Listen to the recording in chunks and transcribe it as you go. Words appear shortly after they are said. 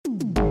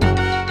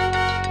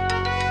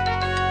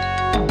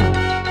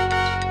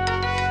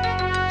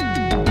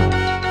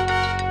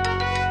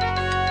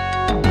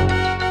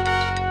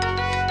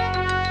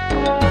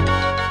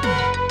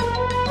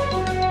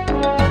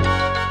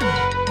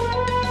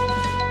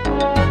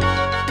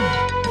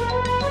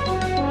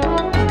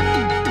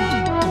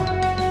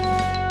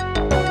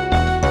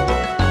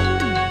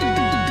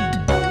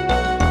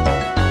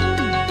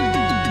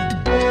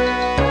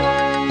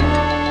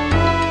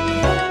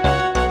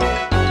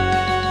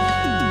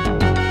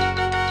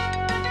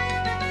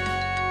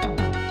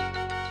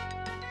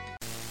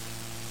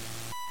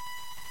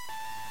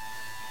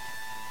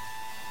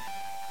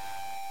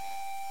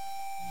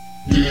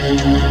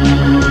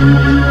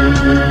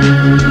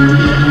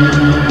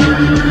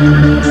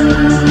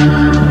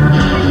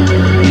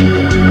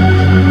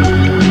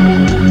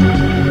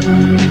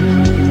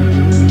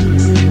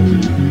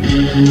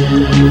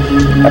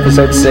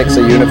Episode 6,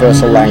 A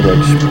Universal Language.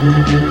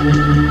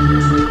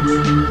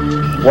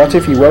 What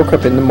if you woke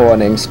up in the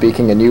morning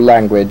speaking a new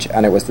language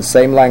and it was the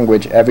same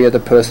language every other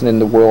person in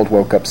the world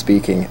woke up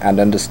speaking and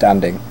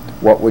understanding?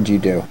 What would you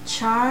do?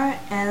 Char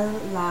el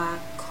la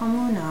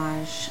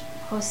comunage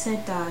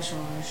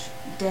posedajos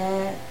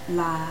de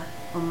la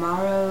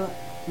Omaro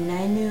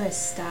nenu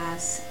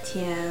estas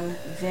tiel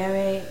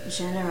vere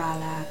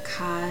generala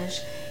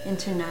kaj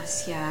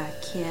internacia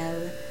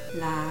kiel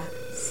la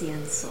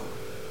scienco.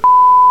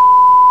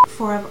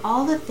 For of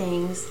all the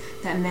things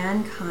that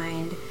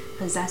mankind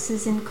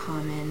possesses in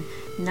common,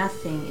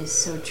 nothing is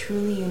so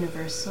truly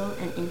universal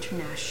and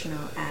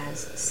international as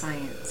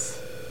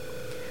science.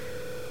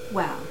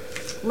 Well,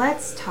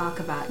 let's talk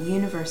about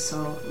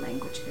universal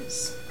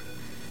languages.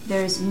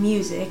 There's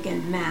music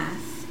and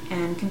math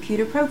and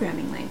computer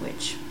programming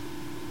language.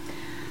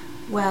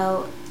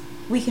 Well,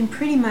 we can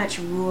pretty much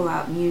rule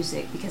out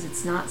music because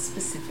it's not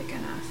specific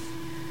enough.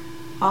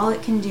 All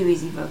it can do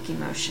is evoke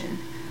emotion.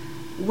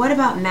 What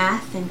about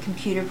math and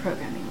computer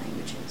programming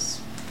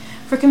languages?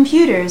 For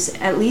computers,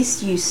 at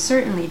least you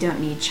certainly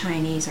don't need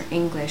Chinese or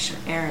English or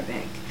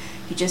Arabic.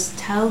 You just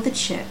tell the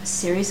chip a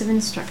series of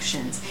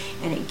instructions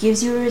and it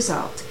gives you a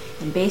result,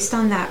 and based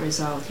on that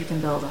result you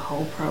can build a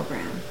whole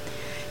program.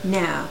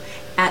 Now,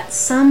 at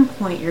some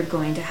point you're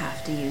going to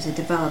have to use a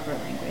developer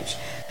language,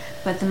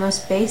 but the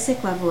most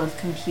basic level of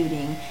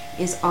computing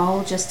is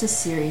all just a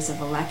series of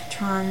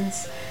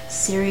electrons,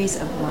 series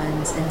of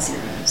ones and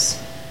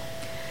zeros.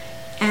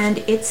 And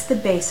it's the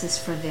basis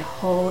for the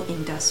whole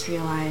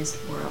industrialized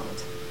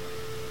world.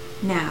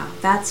 Now,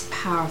 that's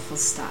powerful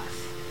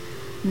stuff.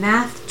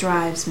 Math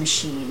drives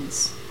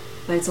machines,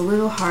 but it's a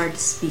little hard to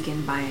speak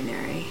in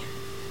binary.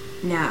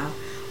 Now,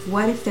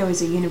 what if there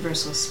was a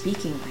universal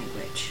speaking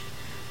language?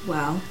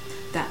 Well,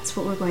 that's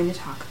what we're going to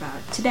talk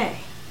about today.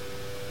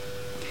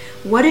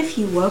 What if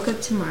you woke up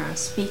tomorrow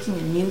speaking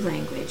a new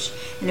language,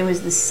 and it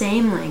was the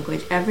same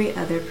language every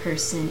other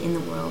person in the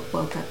world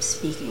woke up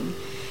speaking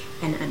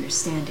and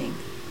understanding?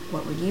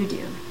 What would you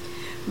do?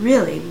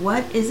 Really,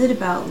 what is it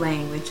about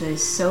language that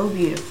is so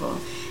beautiful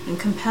and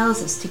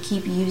compels us to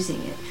keep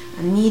using it,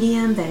 a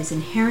medium that is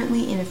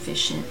inherently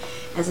inefficient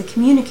as a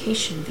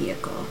communication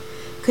vehicle?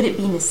 Could it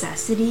be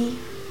necessity?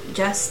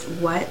 Just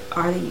what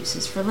are the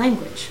uses for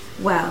language?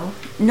 Well,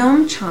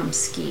 Noam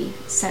Chomsky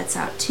sets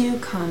out two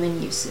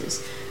common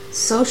uses: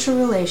 social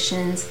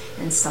relations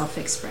and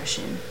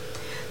self-expression.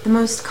 The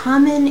most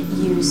common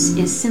use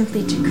is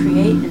simply to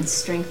create and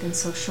strengthen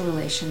social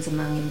relations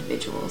among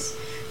individuals.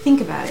 Think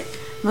about it.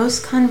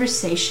 Most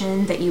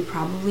conversation that you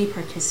probably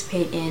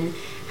participate in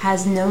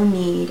has no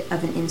need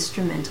of an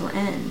instrumental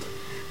end.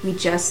 We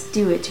just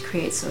do it to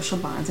create social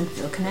bonds and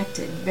feel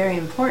connected. Very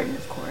important,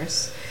 of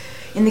course.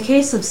 In the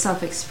case of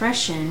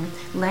self-expression,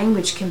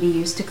 language can be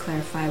used to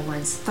clarify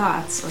one's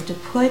thoughts or to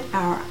put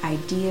our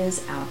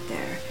ideas out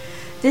there.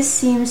 This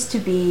seems to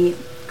be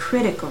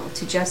critical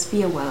to just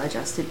be a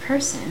well-adjusted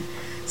person.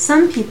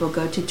 Some people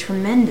go to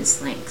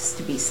tremendous lengths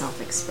to be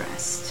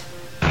self-expressed.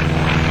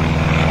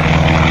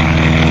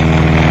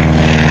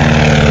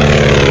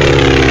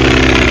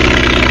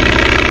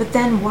 But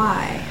then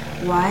why?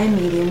 Why a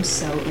medium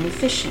so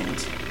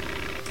inefficient?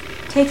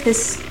 Take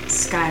this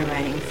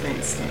skywriting, for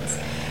instance.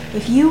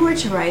 If you were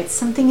to write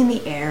something in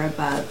the air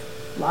above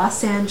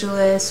Los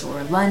Angeles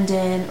or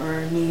London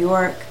or New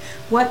York,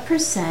 what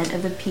 %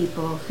 of the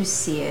people who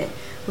see it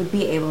would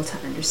be able to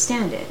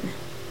understand it?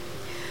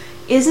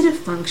 Is it a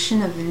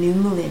function of the new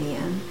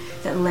millennium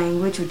that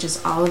language would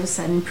just all of a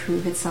sudden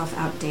prove itself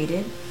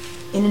outdated?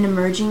 In an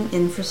emerging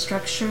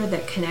infrastructure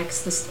that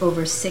connects the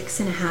over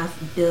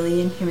 6.5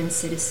 billion human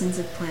citizens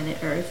of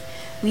planet Earth,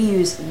 we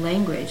use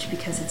language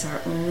because it's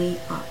our only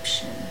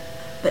option.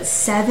 But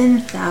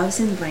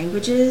 7,000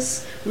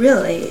 languages?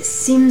 Really,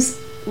 seems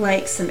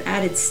like some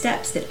added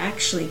steps that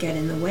actually get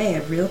in the way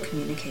of real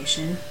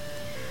communication.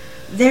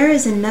 There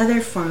is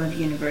another form of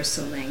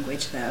universal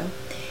language, though,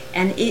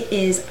 and it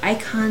is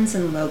icons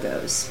and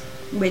logos,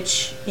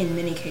 which in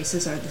many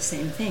cases are the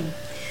same thing.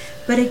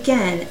 But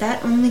again,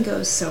 that only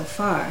goes so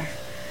far.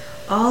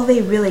 All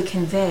they really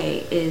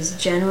convey is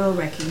general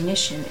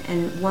recognition,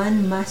 and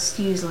one must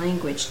use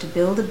language to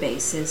build a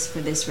basis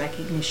for this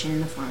recognition in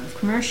the form of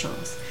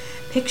commercials.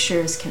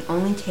 Pictures can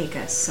only take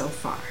us so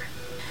far.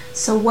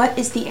 So what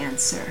is the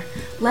answer?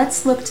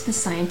 Let's look to the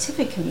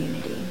scientific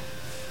community.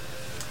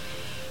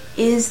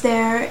 Is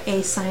there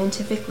a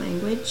scientific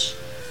language?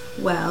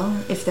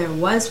 Well, if there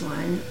was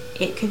one,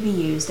 it could be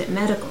used at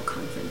medical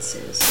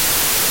conferences.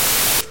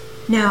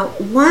 Now,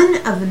 one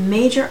of the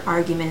major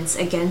arguments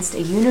against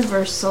a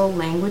universal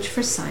language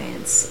for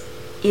science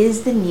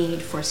is the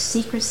need for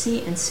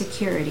secrecy and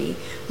security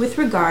with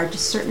regard to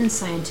certain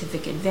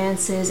scientific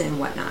advances and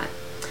whatnot,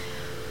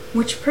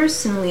 which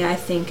personally I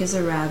think is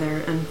a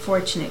rather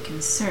unfortunate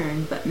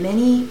concern, but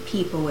many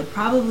people would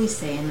probably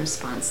say in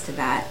response to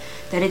that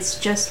it's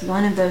just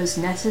one of those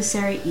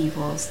necessary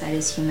evils that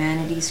is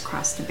humanity's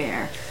cross to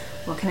bear.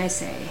 What can I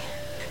say?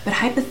 But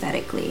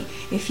hypothetically,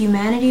 if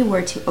humanity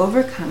were to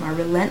overcome our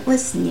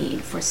relentless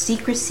need for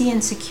secrecy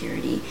and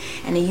security,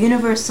 and a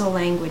universal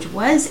language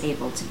was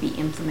able to be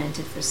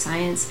implemented for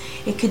science,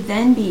 it could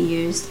then be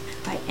used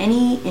by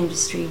any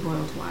industry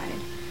worldwide.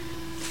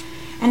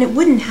 And it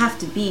wouldn't have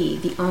to be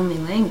the only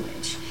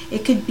language.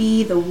 It could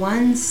be the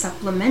one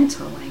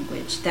supplemental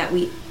language that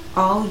we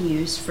all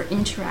use for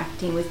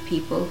interacting with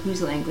people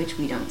whose language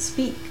we don't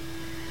speak.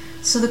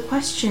 So the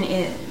question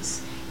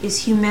is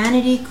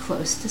humanity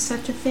close to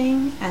such a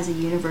thing as a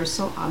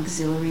universal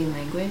auxiliary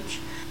language?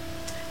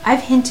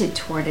 I've hinted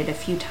toward it a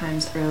few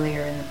times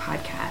earlier in the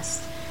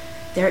podcast.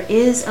 There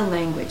is a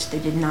language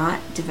that did not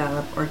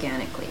develop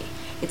organically.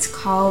 It's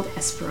called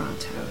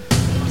Esperanto.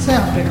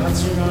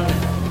 1887年、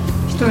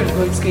一人の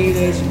ドイツ系ユ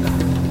ダヤ人が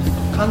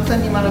簡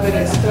単に学べる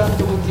エスペラン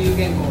ト語という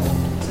言語を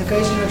世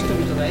界中の人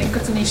々が円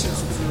滑に意思の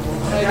疎通を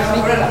行えるよ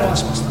うに表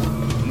しました。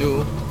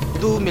Nu,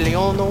 2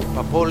 miliono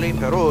popoli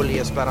paroli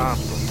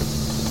Esperanto.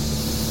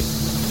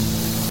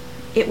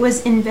 It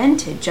was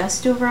invented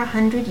just over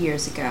 100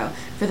 years ago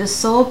for the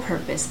sole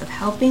purpose of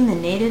helping the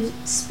native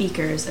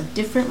speakers of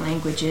different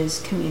languages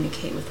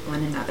communicate with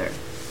one another.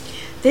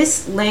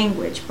 This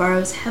language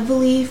borrows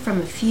heavily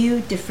from a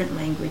few different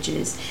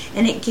languages,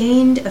 and it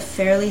gained a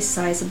fairly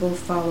sizable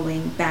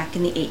following back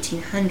in the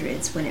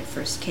 1800s when it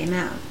first came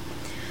out.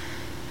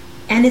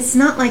 And it's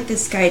not like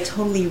this guy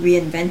totally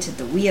reinvented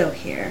the wheel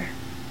here.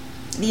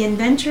 The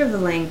inventor of the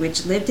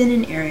language lived in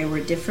an area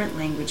where different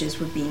languages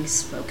were being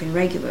spoken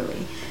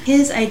regularly.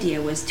 His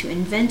idea was to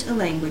invent a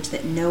language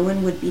that no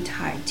one would be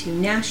tied to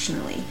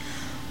nationally.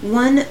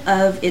 One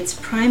of its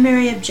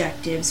primary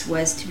objectives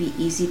was to be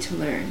easy to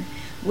learn,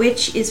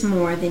 which is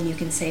more than you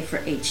can say for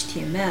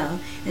HTML,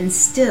 and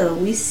still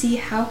we see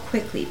how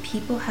quickly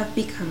people have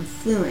become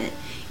fluent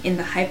in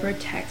the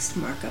hypertext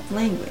markup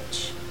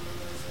language.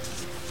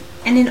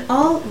 And in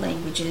all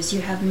languages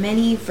you have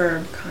many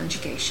verb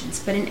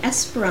conjugations, but in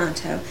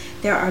Esperanto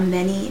there are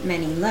many,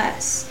 many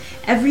less.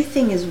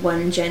 Everything is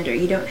one gender.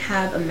 You don't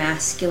have a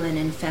masculine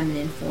and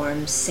feminine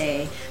form,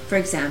 say, for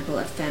example,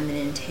 a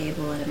feminine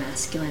table and a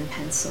masculine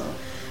pencil.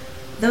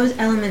 Those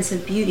elements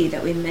of beauty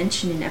that we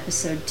mentioned in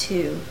episode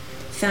 2,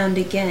 found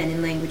again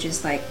in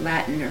languages like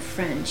Latin or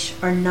French,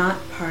 are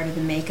not part of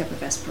the makeup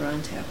of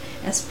Esperanto.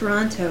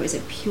 Esperanto is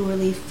a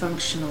purely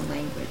functional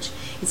language.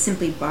 It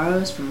simply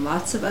borrows from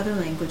lots of other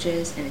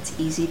languages, and it's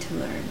easy to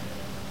learn.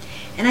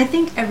 And I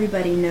think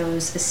everybody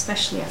knows,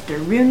 especially after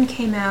Rune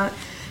came out,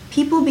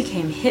 people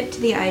became hip to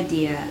the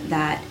idea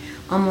that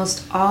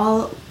almost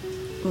all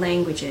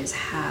languages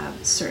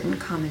have certain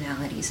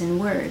commonalities in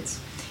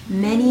words.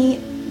 Many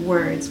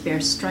words bear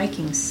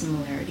striking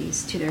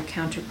similarities to their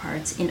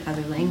counterparts in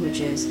other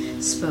languages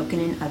spoken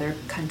in other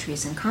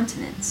countries and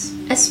continents.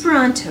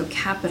 Esperanto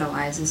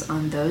capitalizes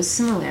on those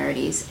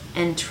similarities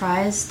and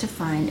tries to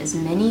find as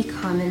many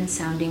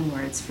common-sounding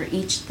words for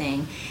each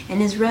thing,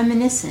 and is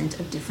reminiscent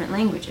of different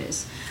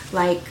languages,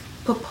 like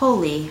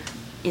popoli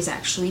is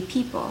actually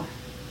people.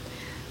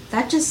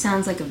 That just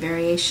sounds like a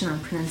variation on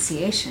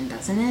pronunciation,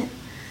 doesn't it?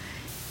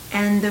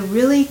 And the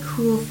really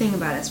cool thing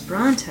about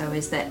Esperanto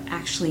is that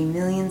actually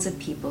millions of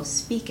people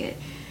speak it.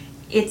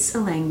 It's a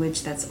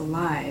language that's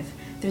alive.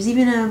 There's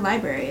even a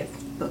library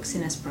of books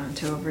in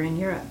Esperanto over in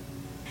Europe.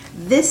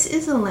 This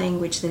is a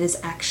language that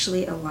is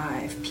actually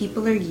alive.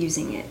 People are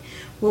using it.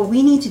 What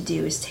we need to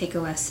do is take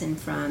a lesson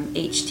from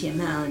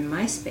HTML and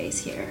MySpace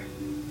here.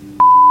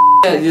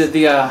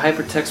 The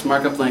hypertext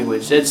markup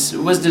language, it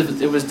was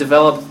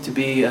developed to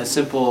be a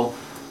simple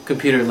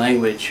computer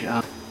language.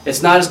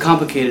 It's not as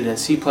complicated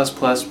as C++,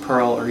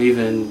 Perl, or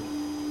even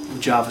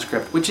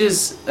JavaScript, which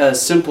is a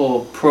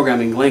simple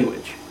programming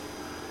language.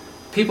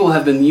 People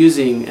have been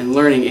using and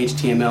learning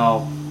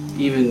HTML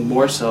even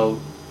more so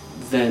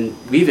than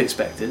we've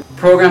expected.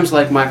 Programs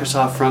like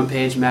Microsoft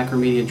FrontPage,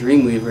 Macromedia,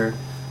 Dreamweaver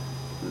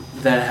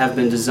that have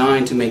been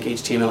designed to make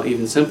HTML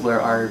even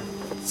simpler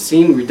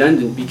seem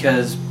redundant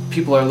because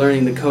people are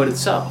learning the code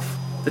itself.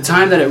 The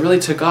time that it really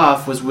took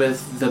off was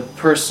with the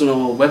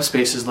personal web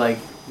spaces like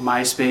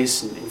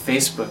MySpace and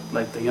Facebook,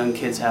 like the young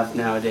kids have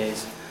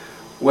nowadays,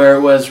 where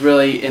it was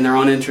really in their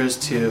own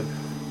interest to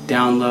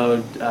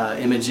download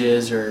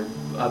images or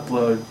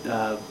upload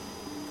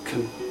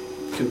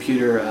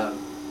computer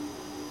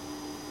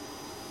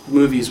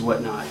movies,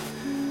 whatnot,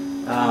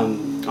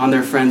 on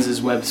their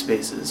friends' web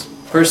spaces.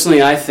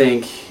 Personally, I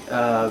think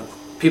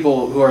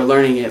people who are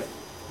learning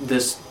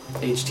this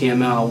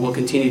HTML will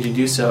continue to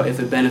do so if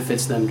it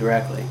benefits them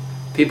directly.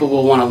 People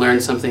will want to learn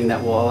something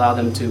that will allow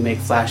them to make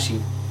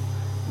flashy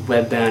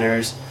web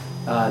banners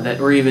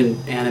or even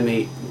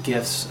animate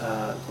GIFs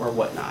or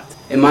whatnot.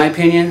 In my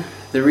opinion,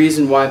 the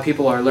reason why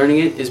people are learning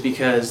it is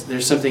because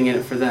there's something in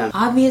it for them.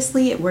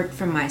 Obviously, it worked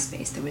for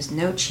MySpace. There was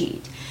no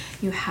cheat.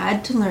 You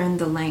had to learn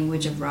the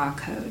language of raw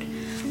code.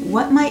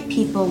 What might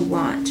people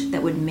want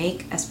that would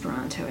make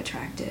Esperanto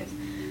attractive?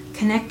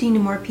 Connecting to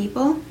more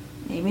people?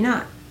 Maybe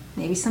not.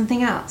 Maybe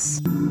something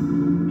else.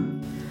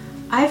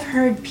 I've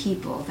heard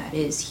people, that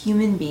is,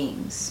 human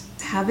beings,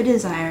 have a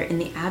desire in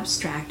the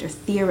abstract or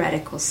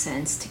theoretical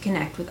sense to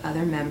connect with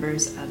other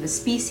members of a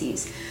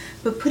species.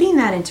 But putting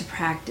that into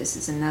practice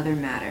is another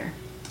matter.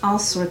 All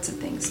sorts of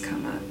things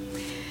come up.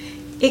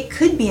 It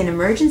could be an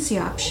emergency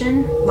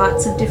option.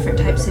 Lots of different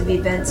types of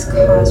events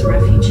cause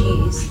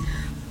refugees.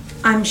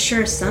 I'm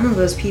sure some of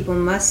those people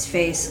must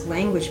face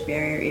language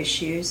barrier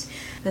issues.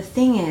 The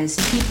thing is,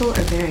 people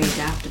are very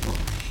adaptable.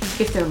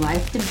 If their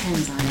life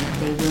depends on it,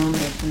 they will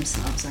make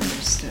themselves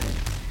understood.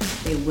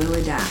 They will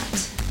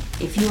adapt.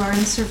 If you are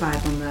in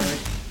survival mode,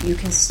 you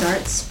can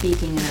start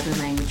speaking another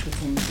language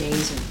within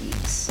days or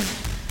weeks.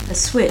 A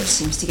switch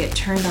seems to get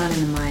turned on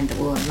in the mind that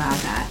will allow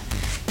that.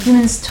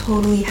 Humans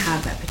totally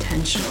have that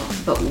potential,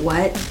 but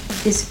what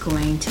is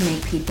going to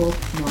make people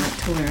want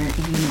to learn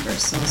a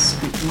universal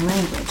speaking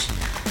language?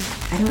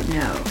 I don't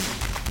know.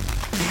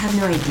 I have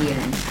no idea,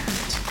 in fact.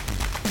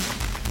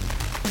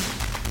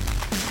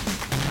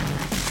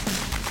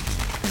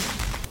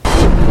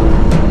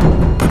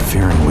 But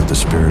fearing what the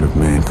spirit of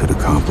man could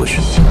accomplish,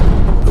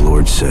 the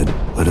Lord said,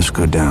 "Let us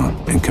go down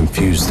and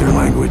confuse their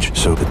language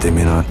so that they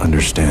may not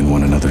understand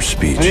one another's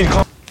speech."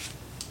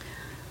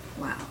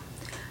 Wow.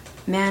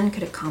 Man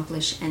could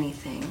accomplish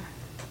anything.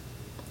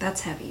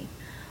 That's heavy.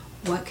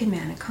 What could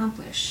man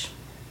accomplish?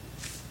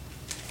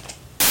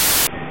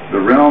 The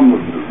realm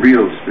of the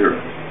real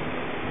spirit,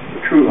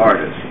 the true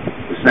artist,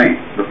 the saint,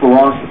 the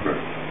philosopher,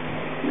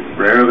 is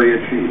rarely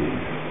achieved.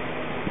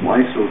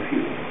 Why so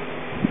few?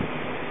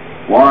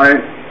 Why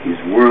is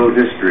world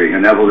history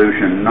and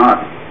evolution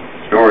not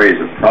stories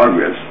of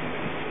progress,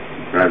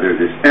 rather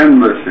this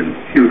endless and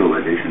futile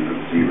addition of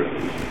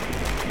zeros?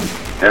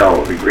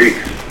 Hell, the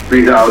Greeks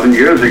 3,000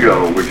 years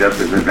ago were just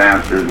as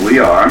advanced as we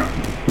are.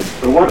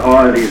 So what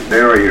are these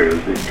barriers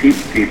that keep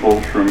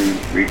people from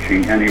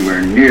reaching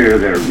anywhere near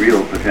their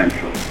real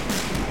potential?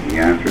 The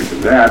answer to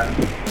that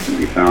can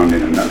be found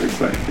in another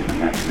question,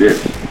 and that's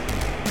this.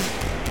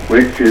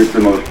 Which is the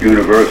most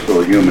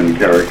universal human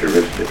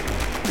characteristic?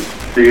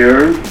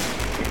 Fear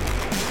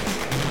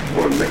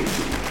or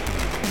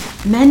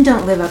laziness? Men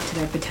don't live up to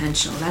their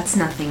potential. That's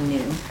nothing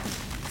new.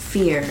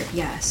 Fear,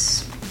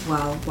 yes.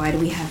 Well, why do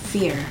we have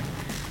fear?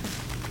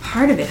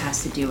 Part of it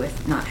has to do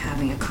with not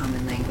having a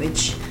common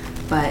language.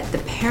 But the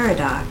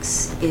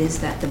paradox is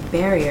that the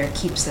barrier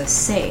keeps us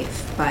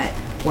safe. But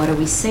what are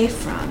we safe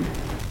from?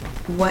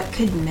 What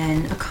could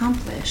men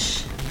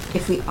accomplish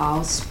if we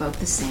all spoke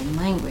the same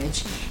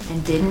language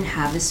and didn't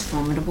have this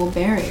formidable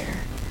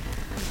barrier?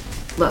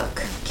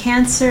 Look,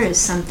 cancer is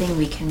something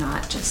we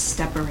cannot just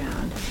step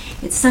around.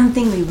 It's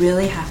something we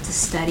really have to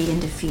study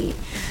and defeat.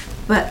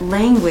 But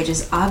language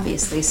is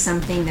obviously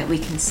something that we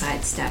can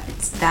sidestep.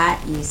 It's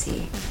that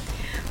easy.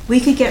 We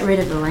could get rid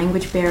of the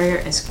language barrier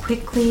as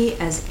quickly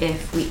as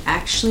if we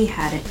actually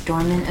had a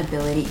dormant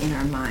ability in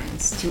our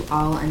minds to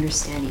all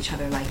understand each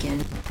other like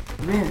in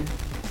room.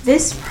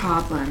 This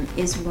problem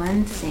is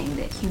one thing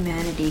that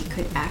humanity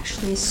could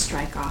actually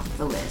strike off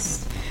the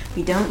list.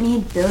 We don't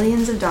need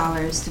billions of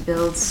dollars to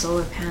build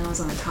solar panels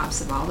on the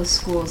tops of all the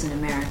schools in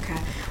America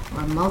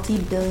or a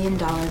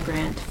multi-billion-dollar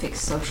grant to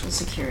fix Social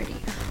Security.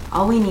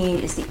 All we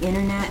need is the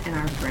internet and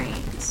our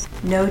brains.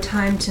 No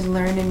time to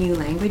learn a new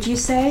language, you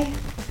say?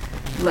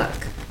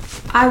 Look,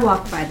 I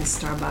walk by the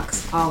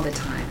Starbucks all the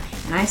time,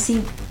 and I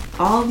see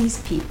all these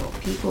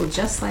people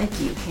just like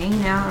you,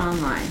 hanging out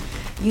online.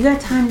 You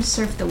got time to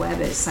surf the web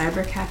at a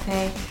cyber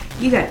cafe?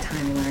 You got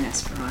time to learn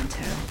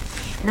Esperanto.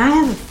 And I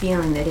have a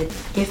feeling that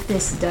if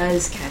this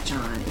does catch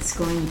on, it's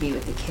going to be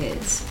with the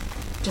kids,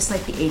 just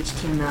like the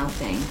HTML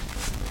thing.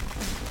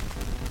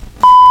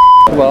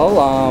 Well,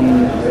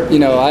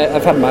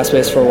 I've had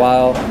MySpace for a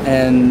while,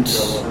 and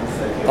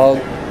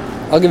I'll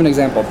give an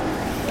example.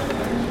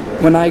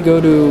 When I go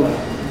to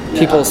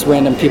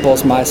random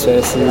people's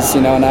MySpaces,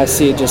 and I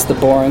see just the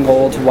boring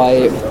old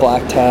white with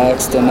black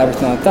text and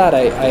everything like that,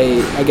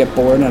 I get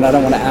bored and I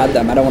don't want to add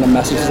them. I don't want to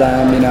message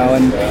them,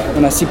 And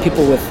when I see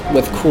people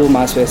with cool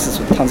MySpaces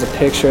with tons of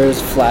pictures,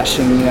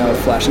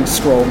 flashing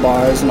scroll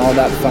bars and all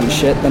that fun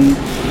shit, then,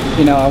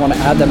 I want to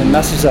add them and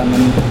message them.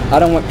 And I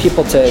don't want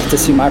people to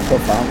see my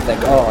profile and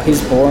think, oh,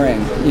 he's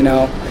boring.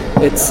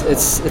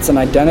 It's an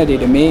identity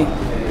to me.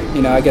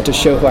 I get to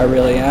show who I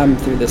really am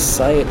through this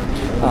site.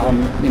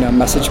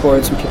 Message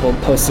boards and people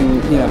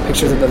posting,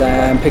 pictures of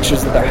them,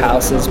 pictures of their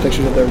houses,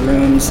 pictures of their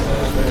rooms.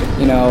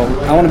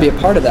 I want to be a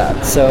part of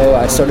that. So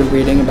I started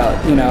reading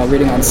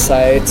on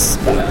sites,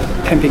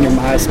 about pimping your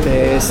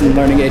MySpace and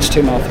learning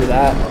HTML through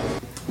that.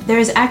 There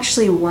is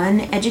actually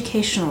one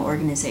educational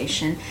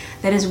organization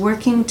that is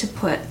working to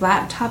put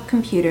laptop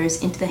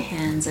computers into the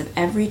hands of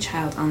every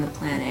child on the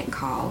planet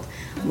called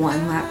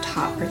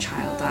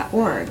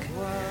onelaptopperchild.org.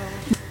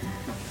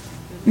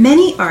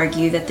 Many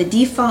argue that the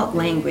default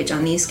language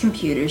on these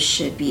computers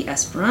should be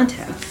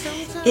Esperanto.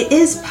 It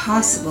is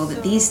possible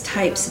that these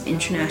types of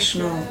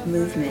international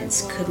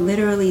movements could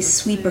literally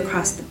sweep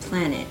across the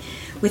planet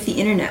with the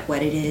internet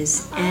what it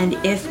is, and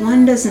if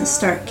one doesn't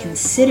start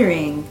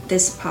considering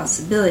this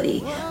possibility,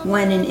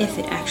 when and if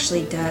it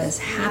actually does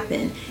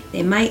happen,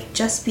 they might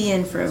just be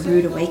in for a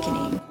rude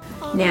awakening.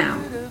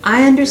 Now,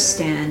 I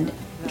understand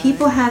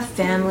People have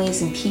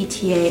families and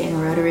PTA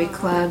and Rotary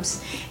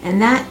clubs,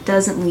 and that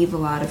doesn't leave a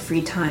lot of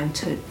free time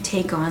to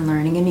take on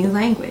learning a new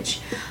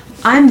language.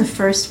 I'm the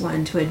first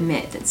one to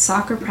admit that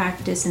soccer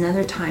practice and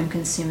other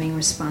time-consuming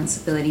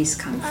responsibilities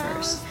come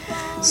first.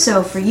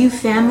 So for you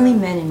family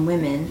men and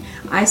women,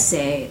 I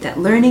say that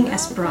learning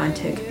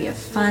Esperanto could be a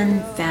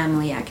fun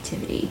family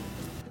activity.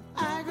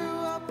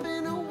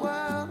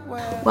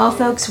 Well,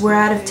 folks, we're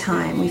out of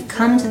time. We've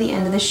come to the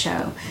end of the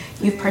show.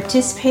 You've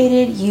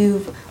participated,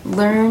 you've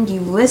learned,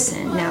 you've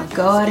listened. Now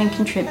go out and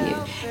contribute.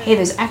 Hey,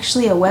 there's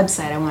actually a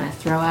website I want to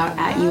throw out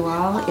at you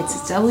all. It's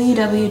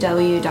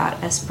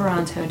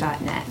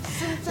www.esperanto.net.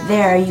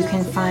 There you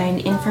can find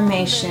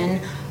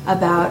information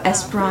about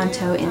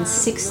Esperanto in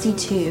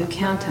 62,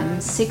 count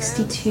them,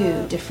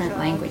 62 different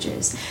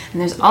languages. And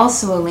there's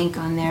also a link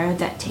on there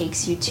that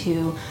takes you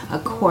to a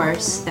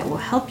course that will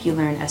help you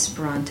learn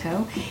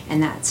Esperanto,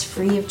 and that's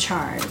free of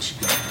charge.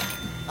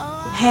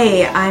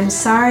 Hey, I'm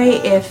sorry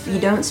if you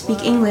don't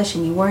speak English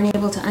and you weren't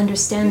able to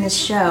understand this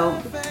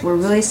show. We're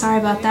really sorry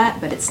about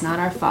that, but it's not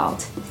our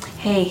fault.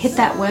 Hey, hit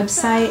that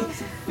website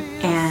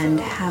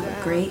and have a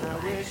great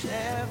life.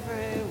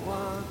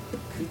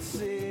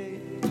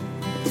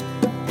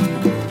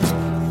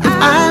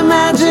 I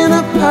imagine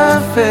a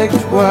perfect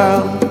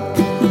world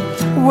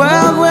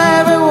where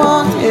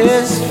everyone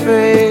is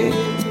free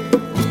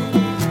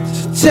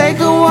to take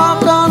a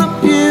walk on a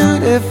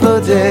beautiful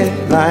day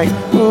like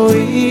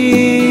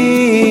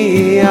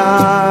we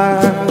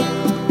are.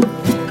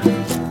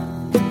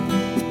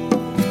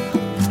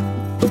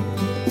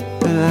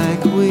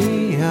 Like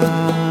we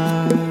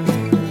are.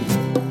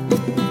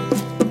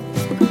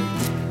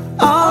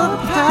 All the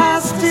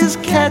past is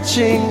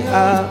catching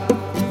up,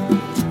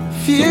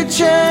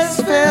 future's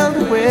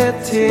filled with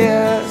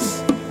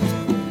tears.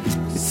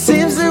 It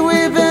seems that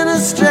we've been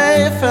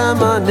astray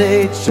from our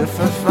nature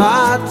for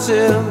far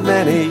too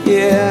many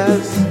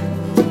years.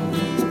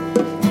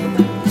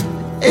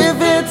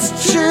 If it's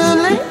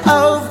truly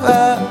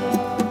over,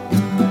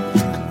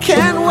 I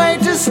can't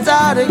wait to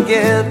start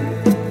again.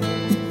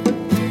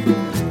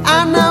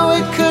 I know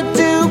we could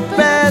do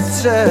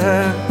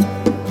better,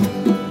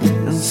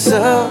 and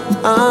so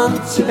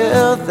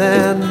until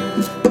then,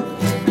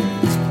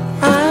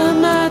 I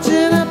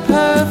imagine a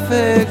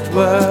perfect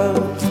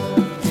world.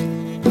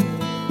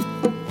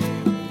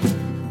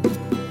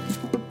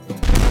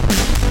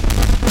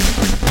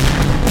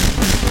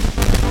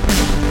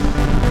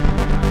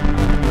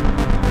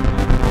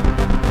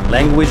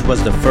 Language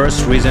was the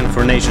first reason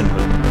for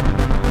nationhood.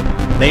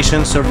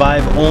 Nations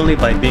survive only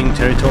by being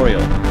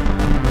territorial.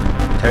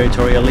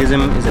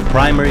 Territorialism is a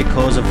primary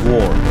cause of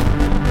war.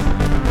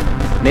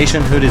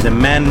 Nationhood is a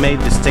man-made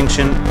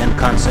distinction and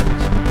concept.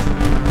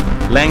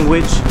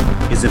 Language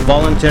is a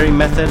voluntary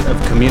method of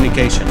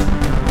communication.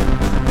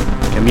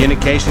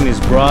 Communication is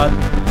broad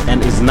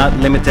and is not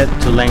limited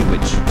to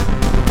language.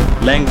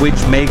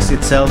 Language makes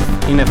itself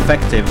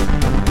ineffective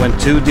when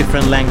two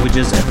different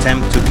languages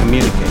attempt to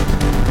communicate.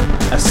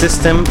 A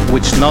system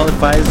which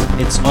nullifies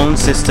its own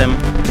system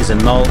is a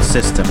null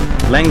system.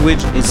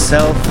 Language is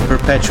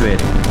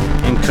self-perpetuating,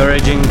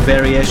 encouraging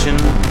variation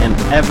and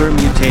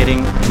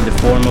ever-mutating in the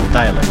form of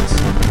dialects.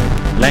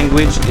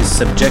 Language is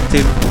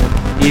subjective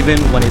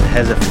even when it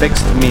has a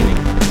fixed meaning.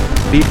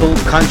 People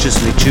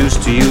consciously choose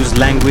to use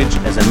language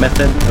as a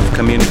method of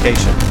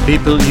communication.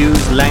 People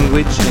use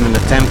language in an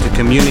attempt to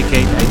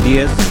communicate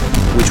ideas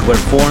which were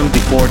formed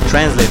before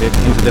translated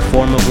into the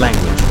form of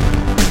language.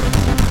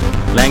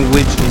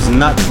 Language is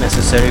not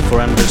necessary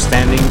for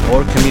understanding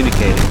or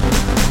communicating.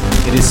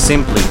 It is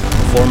simply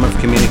a form of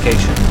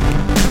communication.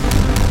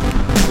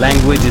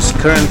 Language is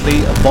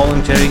currently a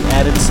voluntary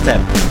added step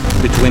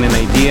between an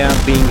idea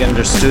being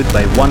understood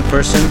by one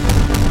person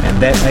and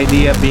that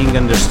idea being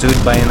understood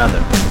by another.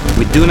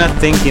 We do not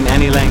think in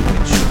any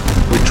language.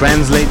 We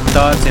translate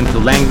thoughts into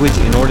language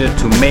in order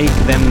to make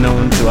them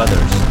known to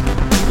others.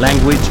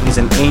 Language is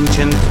an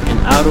ancient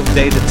and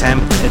out-of-date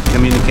attempt at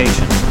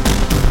communication,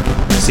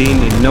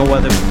 seen in no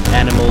other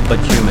animal but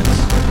humans.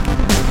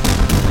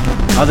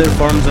 Other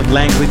forms of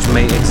language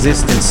may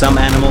exist in some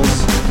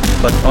animals,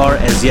 but are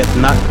as yet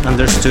not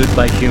understood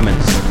by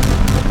humans,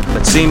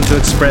 but seem to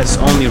express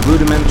only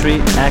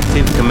rudimentary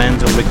active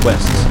commands or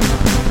requests.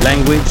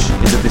 Language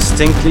is a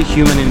distinctly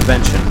human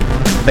invention,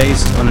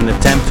 based on an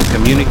attempt to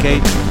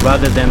communicate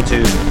rather than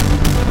to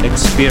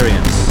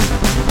experience.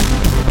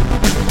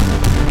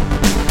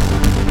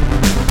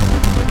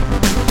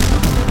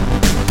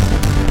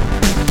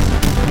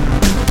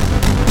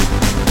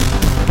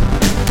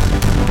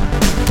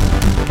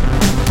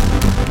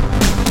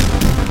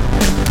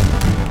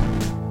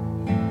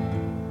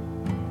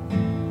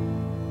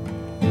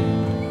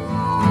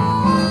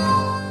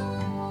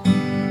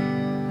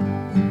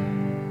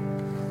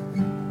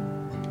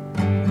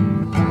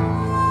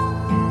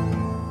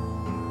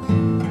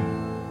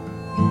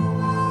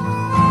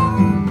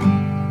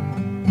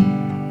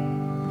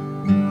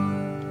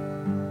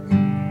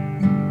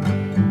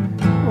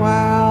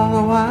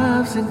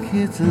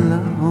 Kids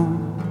alone.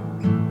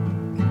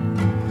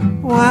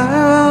 Why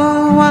are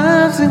all the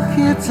wives and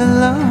kids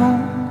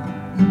alone?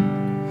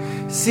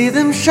 See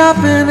them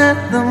shopping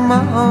at the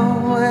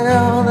mall,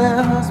 well,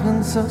 their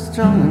husband's so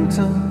strong and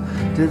tall.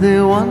 Do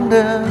they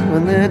wonder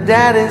when their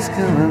daddy's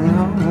coming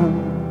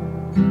home?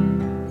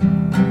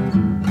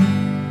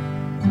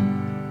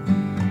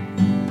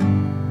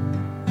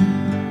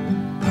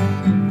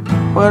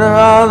 What are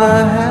all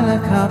the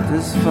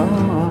helicopters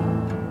for?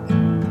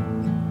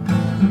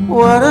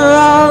 What are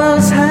all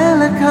those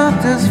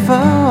helicopters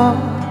for?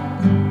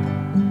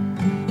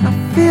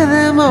 I feel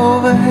them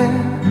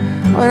overhead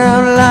when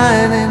I'm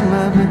lying in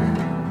my bed.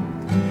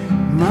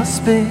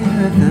 Must be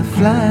that they're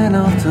flying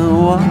off to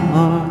war.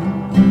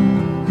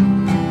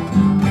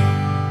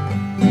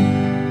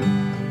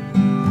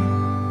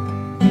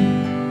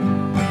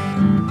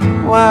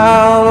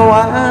 While the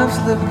wives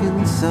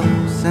looking so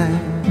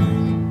sad.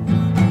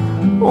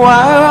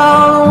 Why are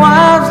all the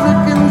wives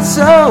looking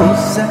so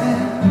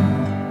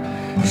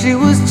sad? She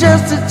was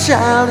just a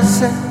child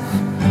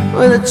herself,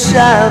 with a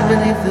child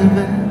beneath her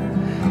bed.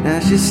 Now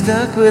she's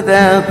stuck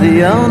without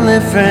the only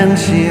friend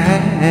she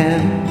had.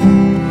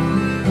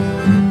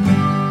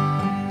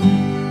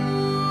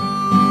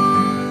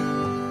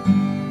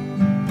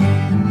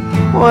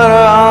 What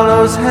are all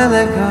those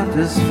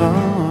helicopters for?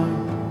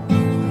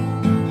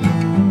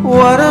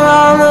 What are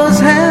all those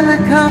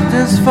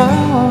helicopters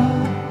for?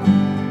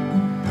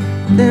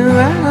 They're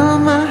right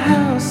on my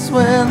house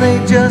where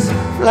they just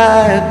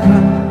fly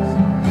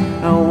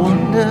across. I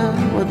wonder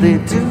what they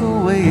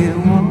do way it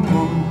won't.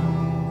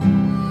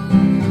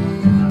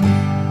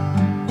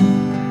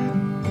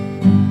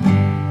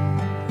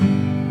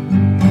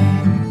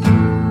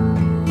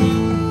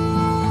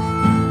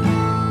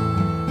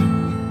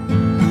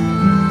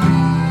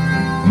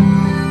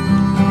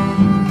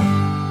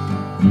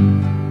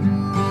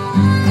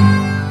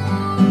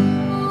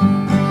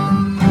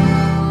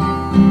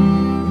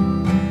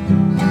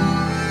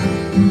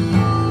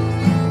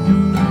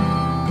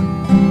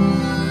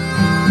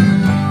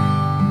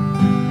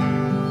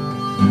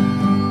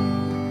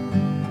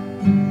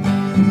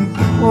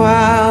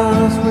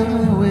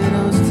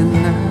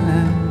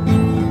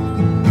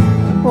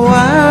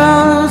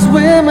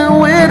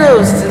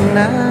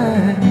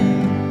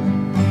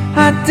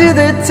 Do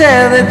they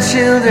tell their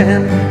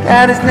children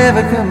Daddy's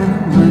never coming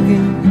home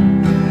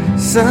again?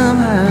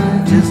 Somehow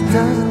it just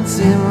doesn't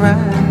seem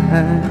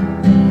right.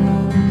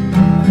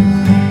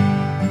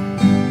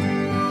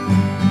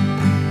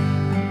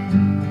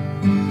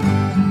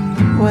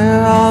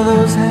 Where are all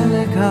those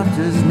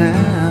helicopters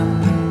now?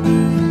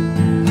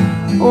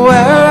 Where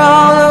are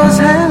all those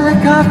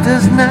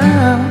helicopters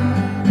now?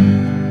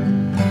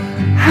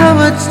 How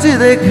much do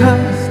they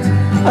cost?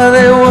 Are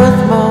they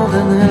worth more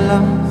than they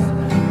lost?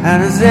 How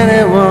does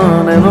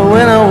anyone ever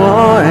win a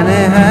war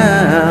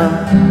anyhow?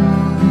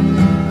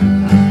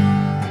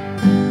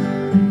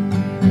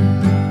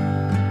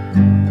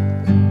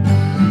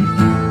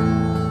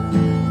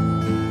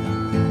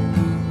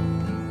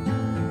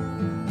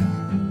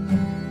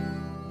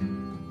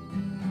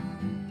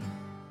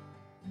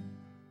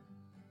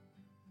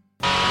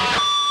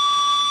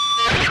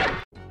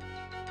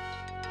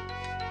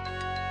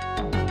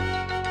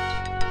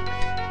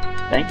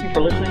 Thank you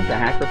for listening to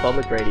Hacker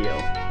Public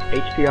Radio.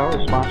 HPR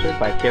is sponsored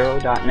by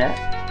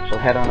Caro.net, so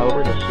head on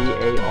over to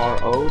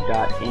caro.net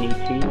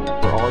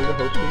for all your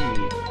hosting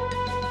needs.